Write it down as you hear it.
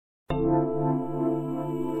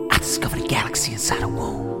galaxy inside a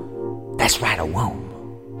womb. That's right, a womb.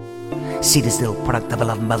 See this little product of a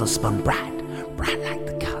love mother spun bright like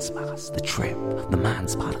the cosmos, the trip, the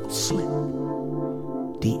mind's particle slip.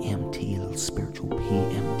 DMT, a little spiritual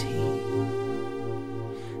PMT.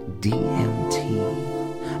 DMT,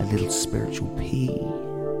 a little spiritual PMT.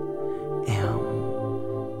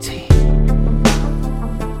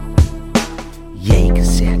 Yeah, you can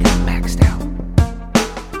say I got maxed out,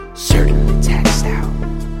 certainly taxed out.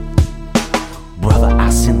 Brother, I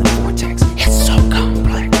send the vortex, it's so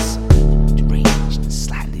complex, deranged and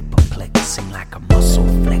slightly perplexing, like a muscle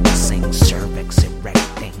flexing, cervix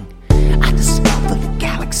erecting. I discovered a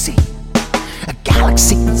galaxy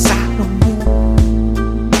inside the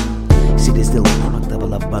moon. See this little product of a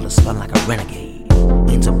love brother spun like a renegade,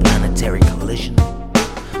 interplanetary collision,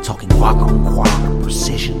 talking quark on quark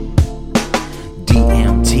precision.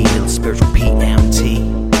 DMT, little spiritual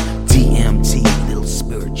PMT. DMT, little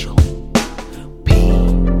spiritual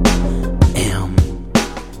PMT.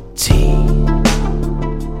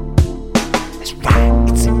 That's right,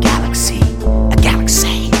 it's a galaxy.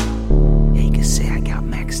 Yeah, you can say I got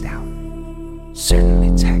maxed out,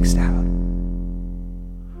 certainly taxed out.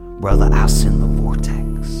 Brother, I'll send the vortex.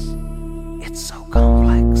 It's so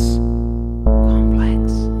complex,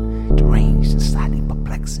 deranged and slightly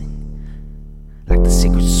perplexing, like the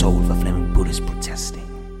secret soul of a flaming Buddhist protesting.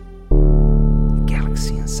 A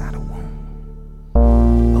galaxy inside a womb. A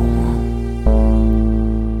womb.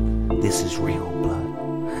 This is real blood,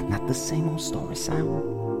 not the same old story sound.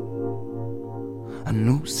 A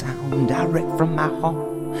new sound direct from my heart.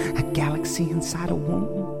 A galaxy inside a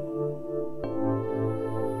womb.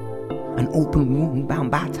 An open womb bound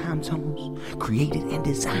by time tunnels, created and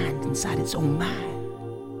designed inside its own mind.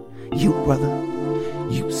 You, brother,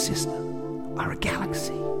 you, sister, are a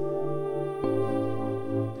galaxy.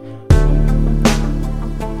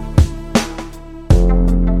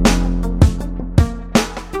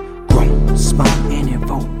 Grown, spun, and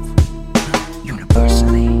evolved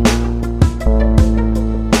universally.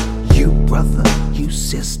 You, brother, you,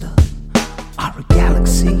 sister, are a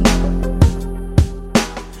galaxy.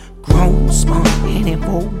 Grown, spun, and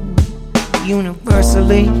evolved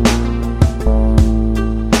universally.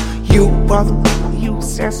 You, brother, you,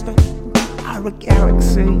 sister, are a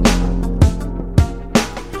galaxy.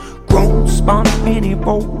 Grown, spun, and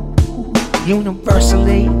evolved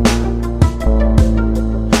universally.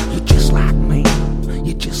 You're just like me.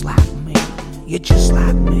 You're just like me. You're just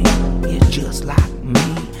like me. You're just like me.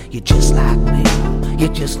 You're just like me.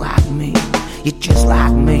 You're just like me. You're just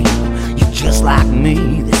like me. You're just like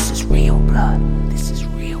me. This is real blood. This is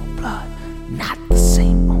real blood. Not the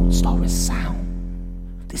same old story sound.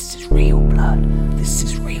 This is real blood. This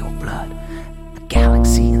is real blood. A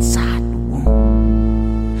galaxy inside the womb.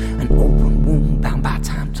 An open womb bound by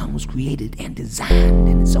time tunnels, created and designed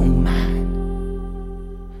in its own mind.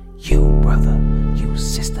 You, brother, you,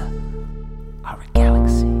 sister,